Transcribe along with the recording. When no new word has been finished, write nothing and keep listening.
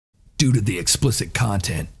Due to the explicit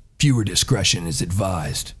content, viewer discretion is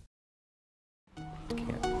advised. Here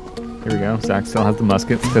we go. Zach still has the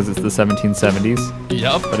muskets because it's the 1770s.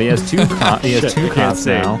 Yep. But he has two. He has two cops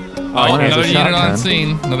now. Oh, another unit on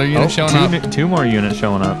scene. Another unit showing up. Two more units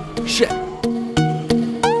showing up. Shit.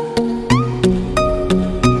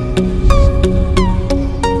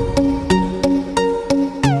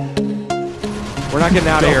 We're not getting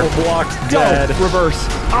out of here. Blocked, Go. dead. Reverse.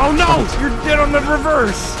 Oh no! You're dead on the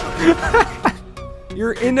reverse.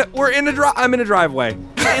 You're in. We're in the drive. I'm in a driveway.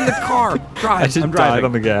 Get in the car. Drive. I just I'm driving. died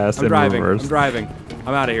on the gas. I'm in driving. reverse. I'm driving.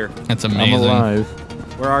 I'm out of here. That's amazing. I'm alive.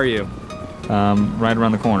 Where are you? Right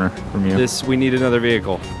around the corner from you. We need another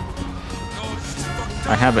vehicle.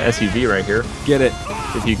 I have an SUV right here. Get it.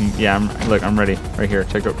 If you can, yeah. I'm ready. Right here.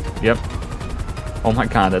 Check out. Yep. Oh my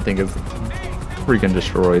God, that thing is freaking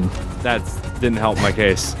destroyed. That didn't help my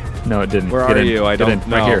case. No, it didn't. Where Get are in. you? I Get don't in.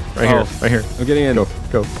 know. Right here. Right here. Right here. I'm getting in. Go.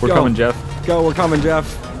 Go. We're Go. coming, Jeff. Go. We're coming, Jeff.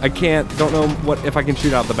 I can't. Don't know if I can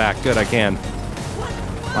shoot out the back. Good. I can.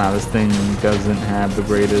 Wow, this thing doesn't have the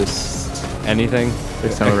greatest Anything?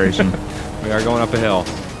 acceleration. We are going up a hill.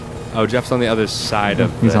 Oh, Jeff's on the other side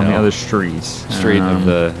of the He's on hill. the other street. Of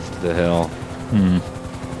the hill.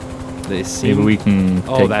 They seem. Maybe we can.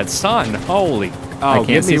 Oh, that sun! Holy! Oh, I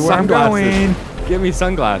can't see where I'm going. Give me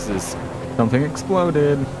sunglasses. Something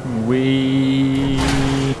exploded. We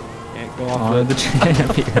Can't go off are the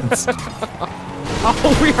champions.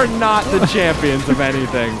 Oh, we are not the champions of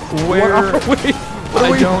anything. Where are we?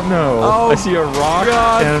 I don't know. Oh, I see a rock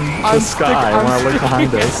God. and the sky when I look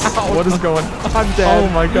behind us. What is going? I'm dead. Oh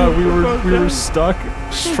my God, we were stuck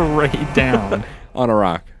straight down On a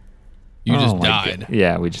rock. You just my died. God.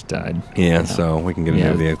 Yeah, we just died. Yeah, so we can get a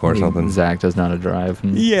new vehicle or something. Zach does not drive.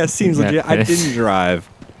 Yeah, seems legit. I didn't drive.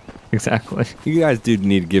 Exactly. You guys do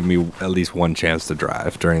need to give me at least one chance to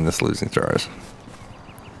drive during this Losing Stars.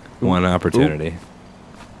 One opportunity.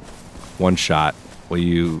 One shot. Will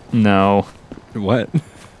you... No. What?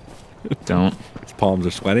 Don't. His palms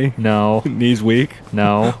are sweaty? No. Knees weak?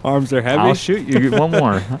 No. Arms are heavy? I'll shoot you. One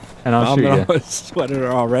more, and I'll shoot you. I'm sweating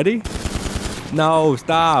already? No,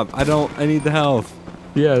 stop. I need the health.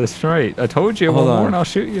 Yeah, that's right. I told you. Hold One on. more, and I'll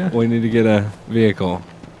shoot you. We need to get a vehicle.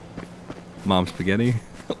 Mom spaghetti?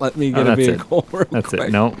 Let me get a vehicle. That's quick.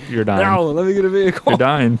 it. No, you're dying. No, let me get a vehicle. You're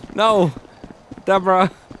dying. No. Deborah.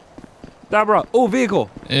 Oh, vehicle.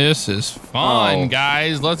 This is fun,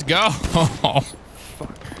 guys. Let's go. I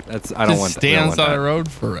don't want that. Stay on the side of the road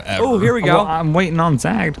forever. Oh, here we go. Well, I'm waiting on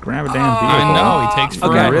Zach to grab a damn vehicle. I know. He takes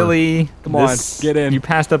forever. Okay. Really? Come on, get in. You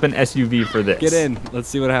passed up an SUV for this. Get in. Let's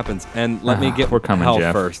see what happens. And let me get we're coming, health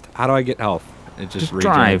Jeff. first. How do I get health? It just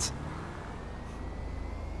regenerates. drive.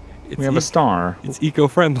 It's We have a star. It's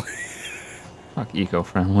eco-friendly. Fuck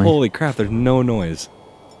eco-friendly. Holy crap, there's no noise.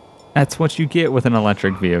 That's what you get with an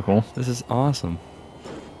electric vehicle. This is awesome.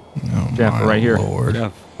 Oh, Jeff, my right here. Lord.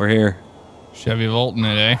 Jeff, we're here. Chevy Volting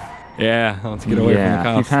it, eh? Yeah, let's get away from the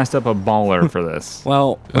Yeah, you cops. passed up a baller for this.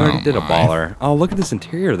 Well, we already did a my. baller. Oh, look at this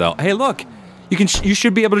interior, though. Hey, look. You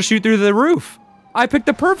should be able to shoot through the roof. I picked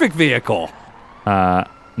the perfect vehicle. No.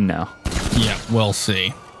 Yeah, we'll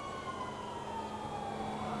see.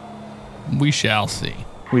 We shall see.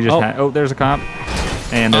 We just had. Oh, there's a cop.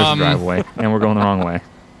 And there's a driveway. And we're going the wrong way.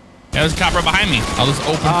 Yeah, there's a cop right behind me. I'll just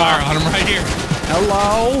open fire on him right here.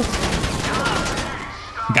 Hello?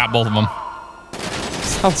 Got both of them.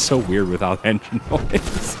 Sounds so weird without engine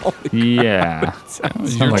noise. Yeah. That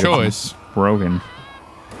was your like choice. Broken.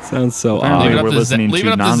 Sounds so Apparently Leave it odd. up we're to listening leave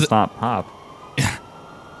to it up to nonstop pop.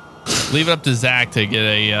 Leave it up to Zach to get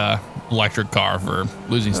a electric car for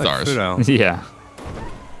Losing Stars. Yeah.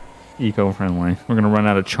 Eco-friendly. We're gonna run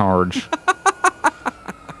out of charge.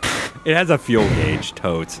 It has a fuel gauge,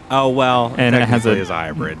 totes. Oh well, And it has technically it's a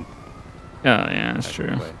hybrid. Oh yeah, that's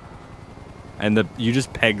true. And you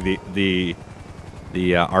just peg the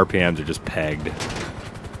RPMs are just pegged.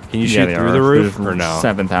 Can you shoot they through are. the roof There's or no?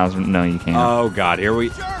 7,000. No, you can't. Oh god, here we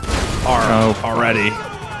are already.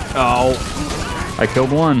 Oh, I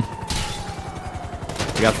killed one.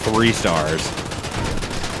 we got 3 stars.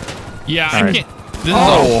 Yeah, All I right. can't. This is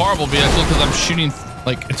a horrible vehicle because I'm shooting.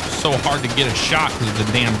 Like, it's so hard to get a shot because of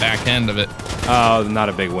the damn back end of it. Oh, not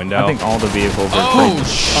a big window. I think all the vehicles are Oh, great.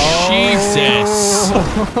 Jesus.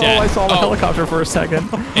 I saw the helicopter for a second.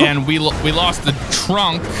 And we lost the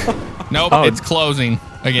trunk. Nope, Oh. it's closing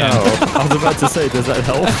again. Oh, I was about to say, does that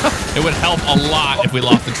help? It would help a lot if we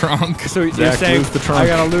lost the trunk. So you're Zach, saying lose the trunk.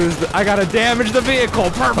 I gotta damage the vehicle.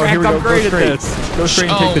 Perfect. Oh, here we go. I'm great Go at straight. this. Go straight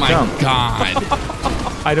and Oh take the my jump. God.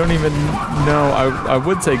 I don't even know. I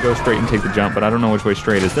would say go straight and take the jump, but I don't know which way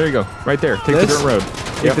straight is. There you go. Right there. Take the This? dirt road.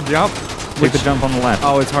 Take the jump. Take the jump on the left.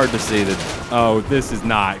 Oh, it's hard to see that. Oh, this is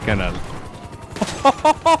not gonna.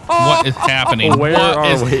 What is happening? Where what are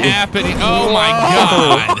is we? happening? Oh my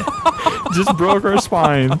god! Just broke our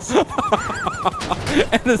spines.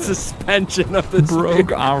 And the suspension of this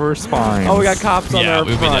Broke our spines. Oh, we got cops on Yeah, our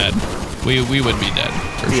we'd be front. dead. We would be dead.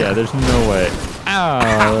 For Yeah, sure. there's no way. Ow,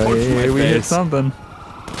 Ouch, my we hit face. something.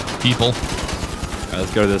 People. All right,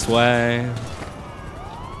 let's go this way.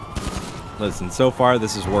 Listen, so far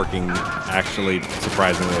this is working actually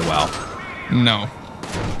surprisingly well. No.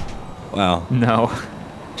 Well, No.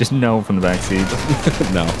 Just no from the back seat.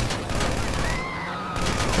 no.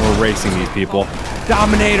 We're racing these people.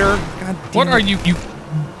 Dominator! God damn What it. are you? You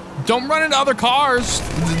don't run into other cars.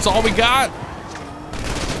 It's all we got.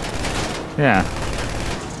 Yeah.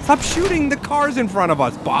 Stop shooting the cars in front of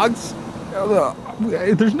us, Bugs!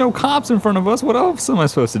 There's no cops in front of us. What else am I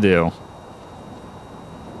supposed to do?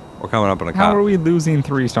 We're coming up on a How cop. are we losing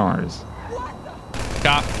 3 stars?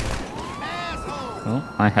 Cop.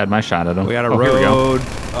 Oh, I had my shot at him. We got a Oh, here we go. road.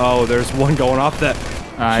 Oh, there's one going off that.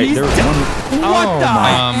 There was one. What Oh the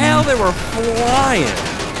my! hell? They were flying.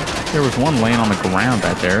 There was one laying on the ground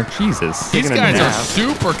back there. Jesus. These Taking a guys are nap.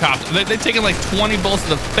 super cops. They're taking like 20 bullets to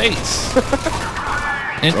the face.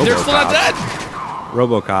 And they're still not dead.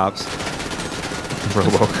 Robocops.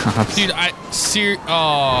 Robocops. Dude,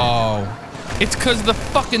 oh. It's because the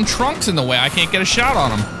fucking trunk's in the way. I can't get a shot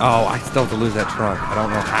on them. Oh, I still have to lose that trunk. I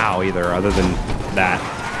don't know how either, other than that.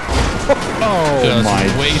 Oh Just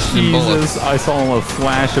my wasting Jesus! bullets. I saw a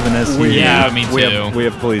flash of an SUV. Yeah, me we too. we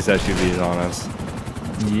have police SUVs on us,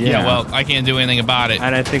 Yeah, well, I can't do anything about it.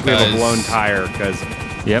 and I think we have a 'cause- blown tire because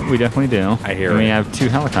Yep, we definitely do. I hear and we it. have 2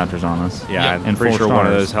 helicopters on us. yeah, Yep. I'm And pretty 4 sure one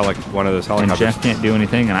of stars. those And helicopters. Jeff can't do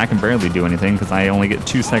anything, and I can barely do anything because I only get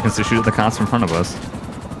 2 seconds to shoot at the cops in front of us.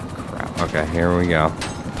 Crap. Okay, here we go.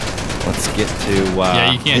 Let's get to.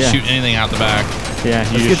 Yeah, you can't Yeah. shoot anything out the back. Yeah, you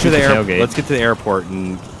Let's just get shoot to the tailgate. Let's get to the airport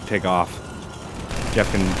and take off.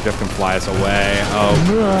 Jeff can fly us away. Oh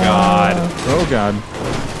God, Oh God!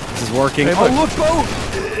 this is working. Hey, Oh look. look, boat!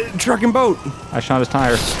 Truck and boat! I shot his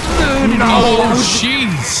tire. Oh,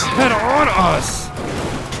 jeez. Head on us!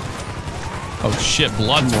 Oh, shit.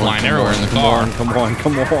 Blood's flying everywhere in the car. Come on.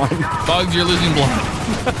 Bugs, you're losing blood.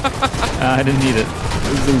 I didn't need it.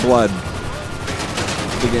 Losing blood.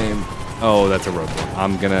 The game. Oh, that's a roadblock.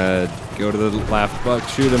 I'm gonna go to the left, Buck.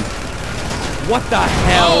 Shoot him. What the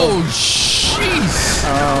hell? Oh, jeez.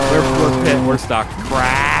 We're stuck.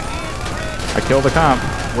 Crap. I killed the cop.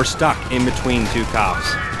 We're stuck in between 2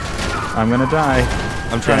 cops. I'm gonna die.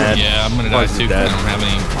 I'm trying Dead. to. Yeah, I'm going to die Bugs is too because I dead. don't have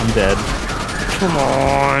any. I'm dead. Come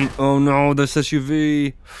on. Oh no, this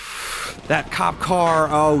SUV. That cop car.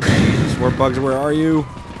 Oh Jesus. Where are you?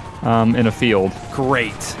 In a field.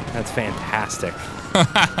 Great. That's fantastic.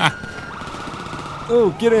 Oh,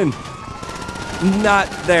 get in. Not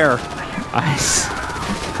there. Ice.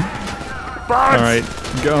 All right,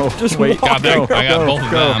 go. Just wait. walk. Go. I got go, both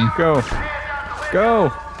of go, them. Go.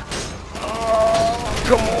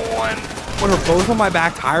 Come on. What, are both of my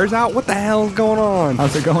back tires out? What the hell is going on?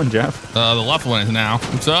 How's it going, Jeff? The left one is now.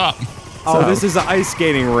 What's up? Oh, So- this is an ice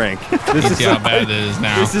skating rink. This You is see how bad it is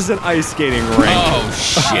now. This is an ice skating rink. Oh,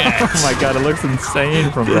 shit. Oh my God, it looks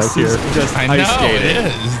insane from This back here. is just I ice know, skating. it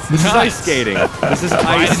is. This is Nuts. ice skating. This is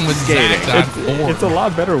ice Riding with skating. Zach on Ford. It's a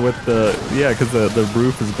lot better with the because the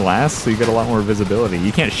roof is glass, so you get a lot more visibility.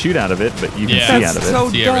 You can't shoot out of it, but you can Yeah. see out That's of it. so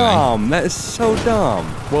See everything. dumb. That is so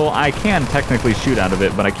dumb. Well, I can technically shoot out of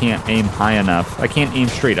it, but I can't aim high enough. I can't aim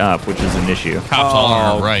straight up, which is an issue. Cops all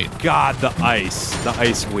on our right. God, the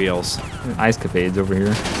ice wheels. Ice capades over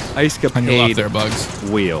here. Ice On your left capade there, Bugs.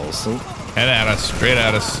 wheels. Head at us. Straight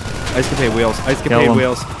at us. Ice capade wheels. Ice Kill capade 'em.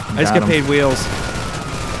 wheels. Ice Got 'em. capade wheels.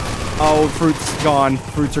 Oh, fruit's gone.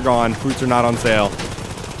 Fruits are gone. Fruits are not on sale.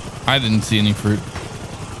 I didn't see any fruit.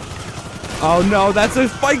 Oh no, that's a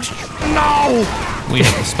spike. No! We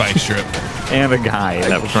have a spike strip. And a guy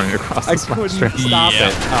that was running across the I spike couldn't strip. stop Yeah.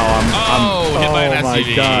 it. Oh, Hit by an oh my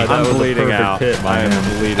SUV. God. That I'm was a bleeding perfect out. hit by I am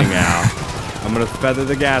him. bleeding out. I'm gonna feather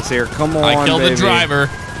the gas here. Come on, I killed baby. the driver.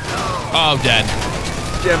 Oh, dead.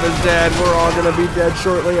 Jeff is dead. We're all gonna be dead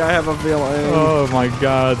shortly. I have a feeling. Oh my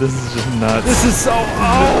God, this is just nuts. This is so.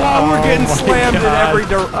 Oh, we're getting my slammed in God. every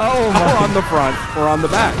direction. Oh We're my. on the front. We're on the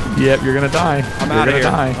back. Yep, you're gonna die. I'm you're out of gonna here.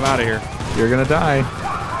 die. I'm out of here. You're gonna die.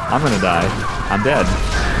 I'm gonna die. I'm dead.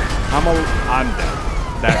 I'm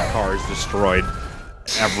dead. That car is destroyed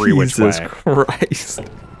every which Jesus way. Christ.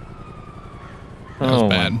 That was Oh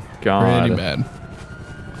bad. my God. Pretty bad.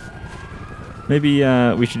 Maybe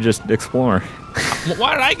we should just explore. Well,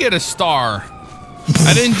 why did I get a star?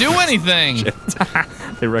 I didn't do anything.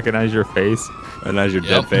 They recognize your face. And that's your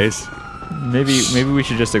Yep. dead face. Maybe we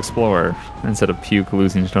should just explore instead of puke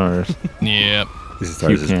losing stars. Yep. This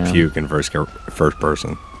stars is puke in first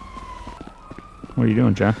person. What are you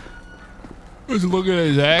doing, Jeff? Just looking at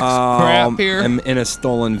his X crap here. I'm in a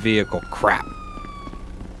stolen vehicle. Crap.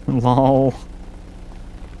 Lol.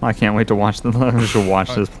 I can't wait to watch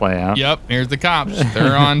this play out. Yep, here's the cops.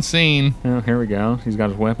 They're on scene. Oh, here we go. He's got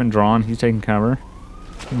his weapon drawn. He's taking cover.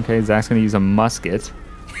 Okay, Zach's gonna use a musket.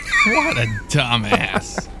 What a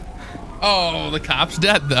dumbass. Oh, the cop's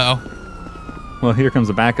dead though. Well, here comes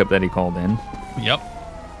the backup that he called in. Yep.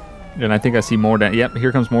 And I think I see more down. Yep,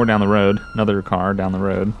 here comes more down the road. Another car down the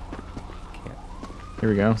road. Here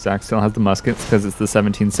we go. Zach still has the muskets because it's the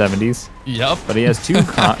 1770s. Yep. But he has two.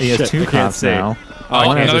 He has two cops now. Oh,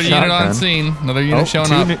 One has another a unit shotgun. on scene. Another unit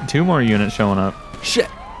showing up. Two more units showing up. Shit.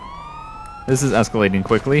 This is escalating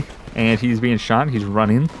quickly, and he's being shot. He's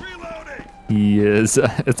running. He is.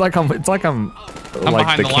 It's like I'm like behind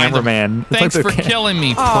the the cameraman. Thanks it's like for killing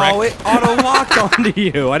me, prick. Oh, it auto locked onto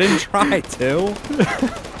you. I didn't try to.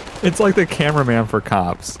 It's like the cameraman for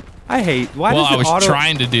cops. I hate. Why Well, does I it was auto?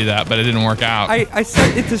 trying to do that, but it didn't work out. I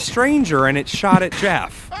said it's a stranger and it shot at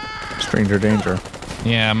Jeff. Stranger danger.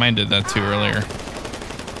 Yeah, mine did that too earlier.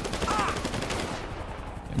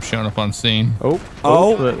 I'm showing up on scene.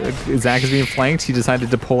 Zach is being flanked. He decided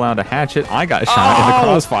to pull out a hatchet. I got shot in the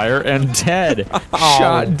crossfire and dead.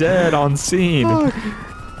 Shot dead on scene.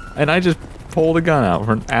 And I just pulled a gun out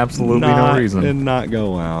for absolutely no reason. Did not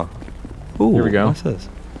go well. Ooh, here we go. What's this?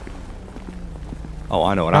 Oh,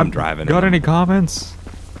 I know what I'm driving. Got any comments?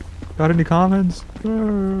 Got any comments?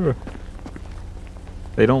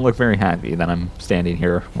 They don't look very happy that I'm standing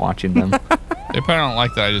here watching them. They probably don't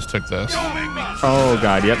like that I just took this. Oh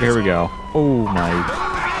god, yep, here we go. Oh my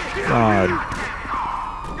god.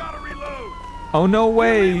 Oh no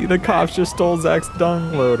way! The cops just stole Zach's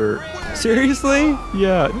dung loader. Seriously?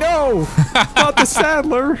 Yeah. No! Not the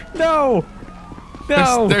saddler! No!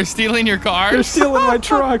 No! They're stealing your cars? They're stealing my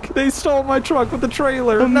truck! They stole my truck with the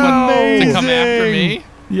trailer! No! To come after me?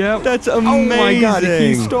 Yep. That's amazing. Oh my god,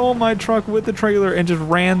 he stole my truck with the trailer and just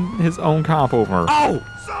ran his own cop over. Oh!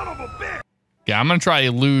 Yeah, I'm gonna try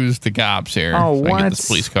to lose the cops here. Oh, so I can what? get this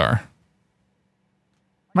police car.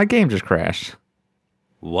 My game just crashed.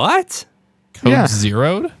 What? Code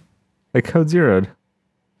zeroed? Like code zeroed.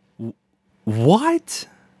 What?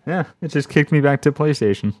 Yeah, it just kicked me back to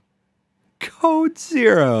PlayStation. Code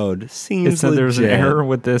zeroed. Seems It said there was an legit. error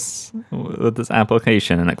with this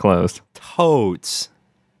application and it closed. Totes.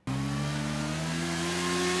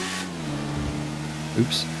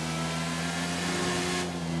 Oops.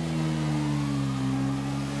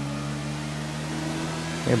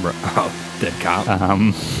 Hey, bro. Oh, dead cop.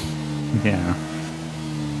 Yeah.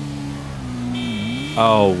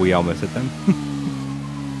 Oh, we almost hit them.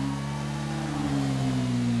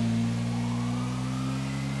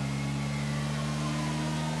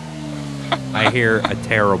 I hear a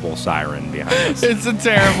terrible siren behind us. It's a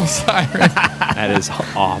terrible siren. That is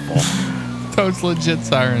awful. Totes legit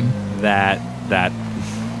siren. That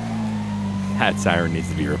siren needs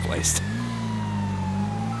to be replaced.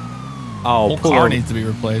 Oh, Whole pull car over, needs to be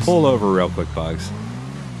replaced. pull over real quick, Bugs.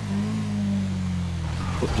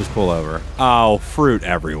 Just pull over. Oh, fruit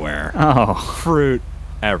everywhere. Oh. Fruit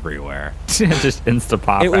everywhere. Just insta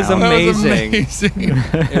pop It was out. That was amazing. amazing.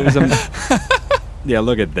 It was yeah,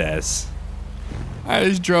 look at this. I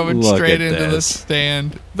just drove it Look straight at into the this.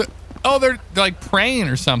 stand. They're like praying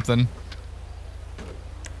or something.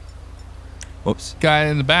 Whoops. Guy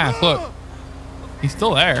in the back, look. He's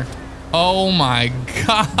still there. Oh my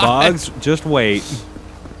god. Bugs, just wait.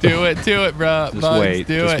 Do it, bro. Just Bugs, wait,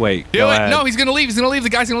 do just it. wait. Do Go it. ahead. No, he's gonna leave. The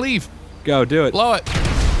guy's gonna leave. Go, do it. Blow it.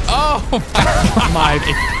 Oh My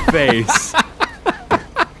face.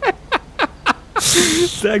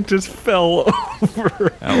 Zach just fell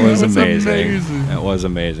over. That was That's amazing. amazing. That was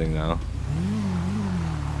amazing, though.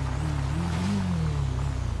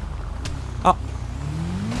 Oh.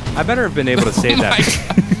 I better have been able to save that.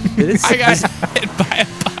 I got hit by a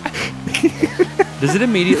bike. Does it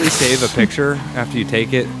immediately save a picture after you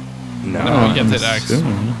take it? No. No, you have to hit X.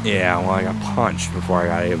 Yeah, well, I got punched before I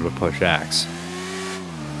got able to push X.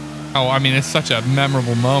 Oh, I mean, it's such a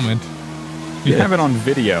memorable moment. You have it on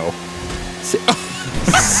video.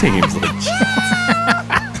 Seems legit.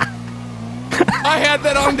 I had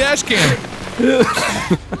that on dash cam.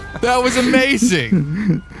 That was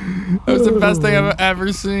amazing. That was the best thing I've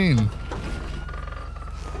ever seen.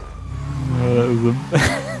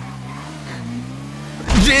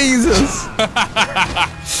 Jesus!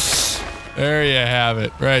 There you have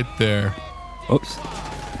it, right there. Oops.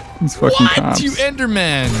 These fucking What? cops. You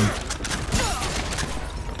Enderman.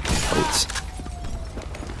 Oops.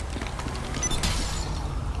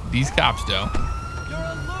 these cops do.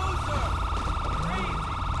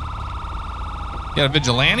 Got a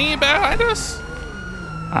vigilante behind us?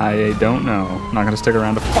 I don't know. I'm not gonna stick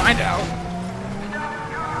around to find out.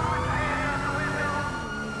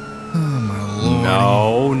 Oh my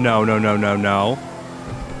lord. No.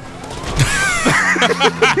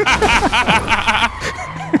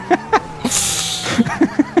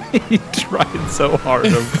 He tried so hard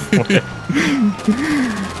to avoid.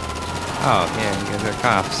 Oh, yeah, you guys are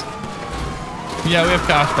cops. Yeah, we have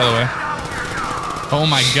cops, by the way. Oh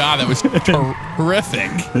my god, that was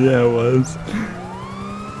terrific. Yeah, it was.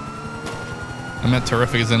 I meant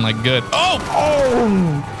terrific as in like good. Oh!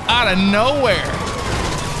 Out of nowhere.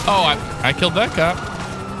 Oh, I killed that cop.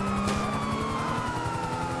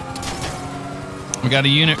 We got a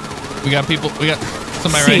unit. We got people. We got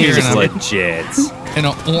somebody right here Seems legit. in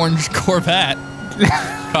an orange Corvette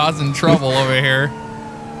causing trouble over here.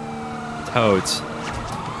 Toads.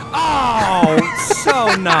 Oh,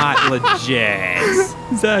 so not legit.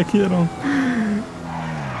 Zach hit him.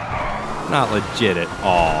 Not legit at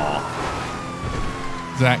all.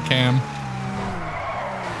 Zach Cam.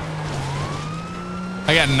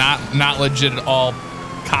 I got not legit at all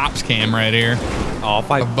cops cam right here. Oh,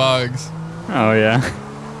 if I Of Bugs Oh yeah,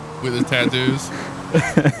 with his tattoos.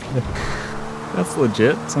 that's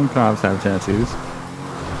legit. Some cops have tattoos.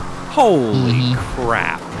 Holy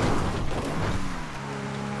crap.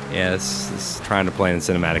 Yeah, this trying to play in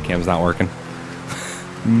cinematic cam's not working.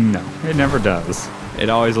 No, it never does. It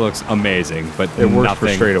always looks amazing, but It works for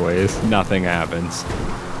nothing, straightaways. nothing happens.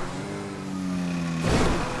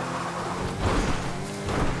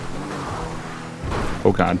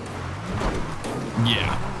 Oh god.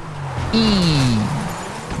 Yeah.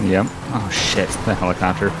 Yep. Oh shit, the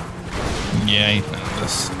helicopter. Yeah, he found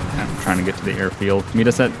us. I'm trying to get to the airfield. Meet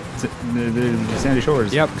us at the Sandy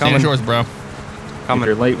Shores. Yep, Sandy coming. Shores, bro. If Coming.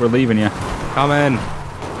 you're late, we're leaving you. Coming.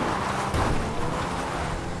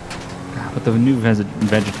 But the new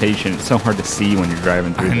vegetation, it's so hard to see when you're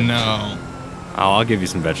driving through I it. know. Oh, I'll give you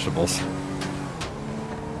some vegetables.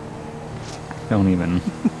 Don't even.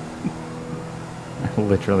 I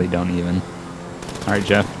literally don't even. Alright,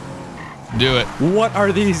 Jeff. Do it. What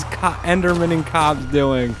are these Enderman and cops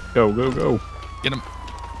doing? Go, go, go. Get him.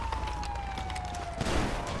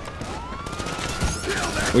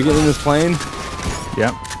 We get in this plane?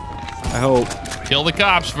 Yep. I hope. Kill the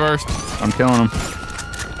cops first. I'm killing them.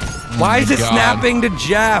 Why is my it God. snapping to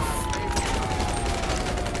Jeff?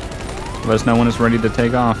 Let us know when it's ready to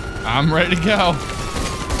take off. I'm ready to go.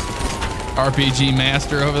 RPG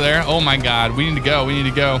master over there. Oh my god, we need to go. We need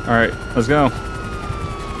to go. Alright, let's go.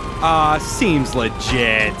 Seems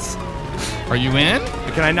legit. Are you in?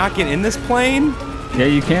 Can I not get in this plane? Yeah,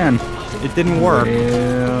 you can. It didn't work.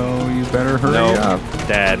 Well, you better hurry Nope. up.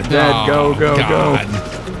 Dead. Dead. Go, go, go.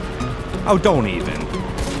 Oh, don't even.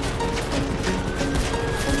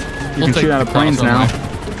 You can shoot out of planes now.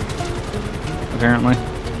 Apparently.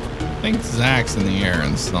 I think Zach's in the air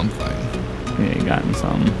and something. Yeah, you got in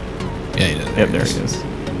some. Yeah, he did. Yep, there he is.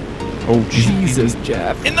 Oh, Jesus,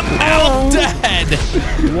 Jeff. In the middle of dead.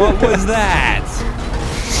 What was that?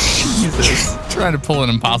 Jesus. Trying to pull an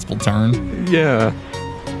impossible turn. Yeah.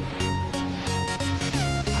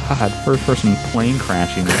 God, first person plane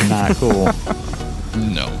crashing is not cool.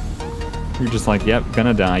 No. You're just like, yep,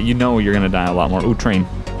 gonna die. You know you're gonna die a lot more. Ooh, train.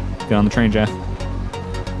 Get on the train, Jeff. I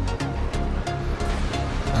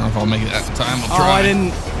don't know if I'll make it that time. I'll Oh, try. I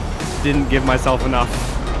didn't give myself enough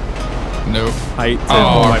Nope. height to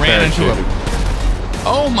Oh, pull my I ran into parachute. him.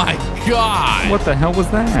 Oh my god. What the hell was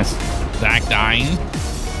that? Zach dying.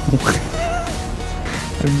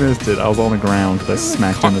 I missed it. I was on the ground because I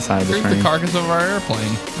smacked on the side of the Here's train. the carcass of our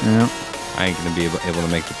airplane. Yeah. I ain't gonna be able to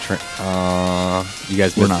make the train. You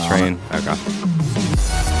guys We're missed the not on train. Okay.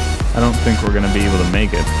 I don't think we're gonna be able to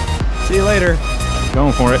make it. See you later.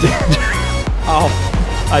 Going for it. Oh,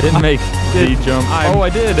 I didn't make the jump. Oh, I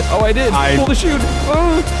did. Oh, I did. I- Pull the chute.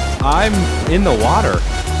 Oh. I'm in the water.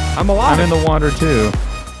 I'm alive. I'm in the water too.